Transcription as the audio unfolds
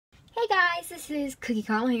guys, this is Cookie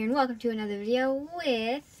Carl here, and welcome to another video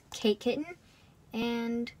with kitten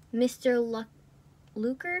and Mr.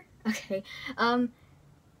 Luker. Okay,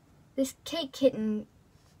 this kitten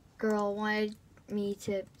girl wanted me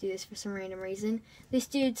to do this for some random reason. This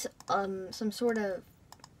dude's some sort of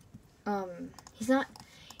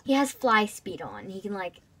he has fly speed on. He can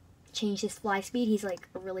like change his fly speed. He's like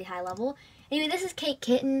a really high level. Anyway, this is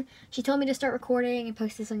kitten. She told me to start recording and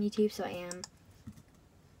post this on YouTube, so I am.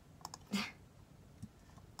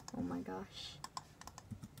 Oh my gosh.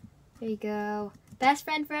 There you go. Best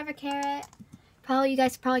friend forever, Carrot. You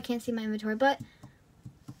guys probably can't see my inventory, but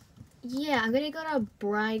yeah, I'm gonna go to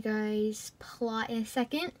Bride Guy's plot in a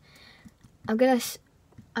second. I'm gonna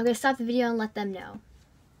stop the video and let them know.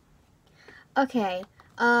 Okay,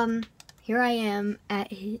 here I am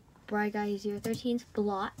at Bride Guy 013's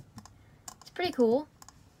plot. It's pretty cool.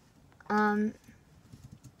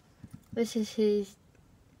 This is his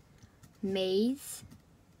maze.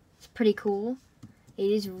 It's pretty cool.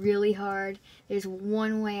 It is really hard. There's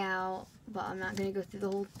one way out, but I'm not gonna go through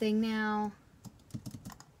the whole thing now.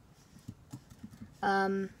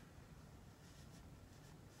 I'm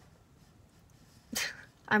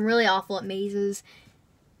really awful at mazes.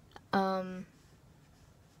 Yeah,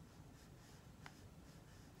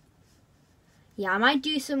 I might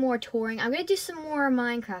do some more touring. I'm gonna do some more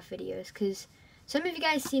Minecraft videos because some of you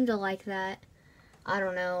guys seem to like that. I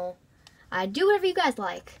don't know. I do whatever you guys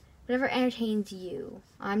like. Whatever entertains you.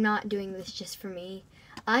 I'm not doing this just for me.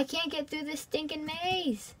 I can't get through this stinking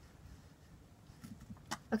maze.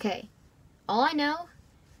 Okay. All I know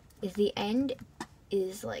is the end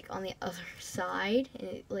is like on the other side. And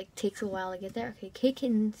it like takes a while to get there. Okay,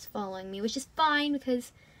 kitten's following me, which is fine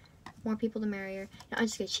because more people the merrier. No, I'm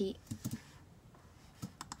just gonna cheat.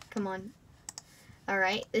 Come on.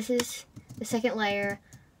 Alright, this is the second layer.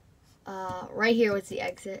 Right here was the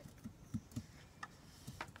exit.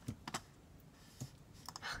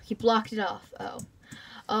 He blocked it off.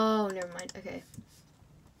 Oh, never mind. Okay.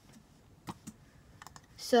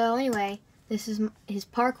 So anyway, this is his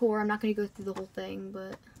parkour. I'm not going to go through the whole thing,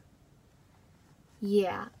 but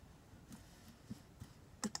yeah.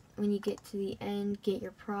 When you get to the end, get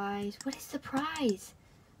your prize. What is the prize?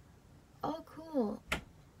 Oh, cool.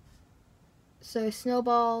 So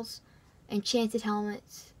snowballs, enchanted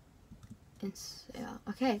helmets, and yeah.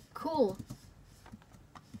 Okay, cool.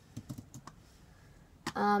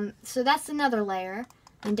 So that's another layer.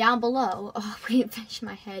 And down below, oh, we didn't finish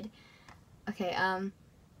my head. Okay,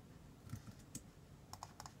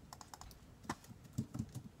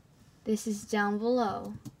 this is down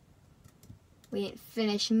below. We didn't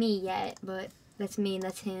finish me yet, but that's me and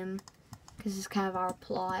that's him. Because it's kind of our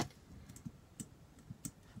plot.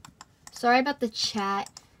 Sorry about the chat.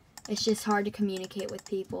 It's just hard to communicate with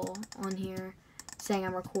people on here, saying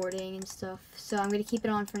I'm recording and stuff. So I'm going to keep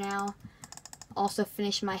it on for now. Also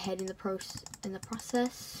finish my head in the process.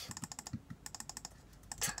 This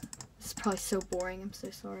is probably so boring. I'm so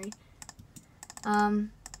sorry.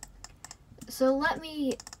 So let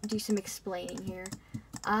me do some explaining here.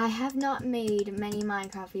 I have not made many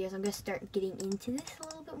Minecraft videos. I'm gonna start getting into this a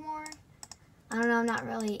little bit more. I don't know. I'm not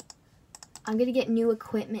really. I'm gonna get new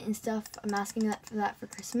equipment and stuff. I'm asking for that for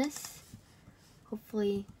Christmas.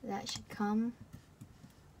 Hopefully that should come.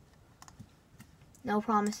 No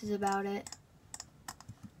promises about it.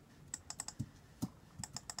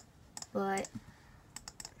 But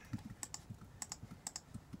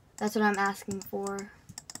that's what I'm asking for.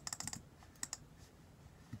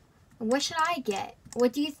 What should I get?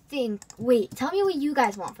 What do you think? Wait, tell me what you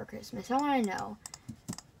guys want for Christmas. I want to know.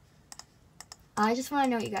 I just want to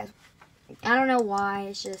know what you guys. I don't know why.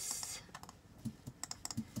 It's just.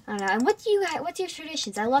 I don't know. And what do you guys? What's your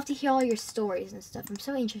traditions? I love to hear all your stories and stuff. I'm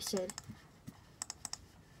so interested.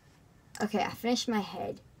 Okay, I finished my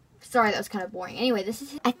head. Sorry, that was kind of boring. Anyway,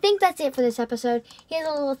 I think that's it for this episode. Here's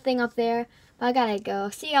a little thing up there. But I gotta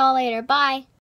go. See y'all later. Bye.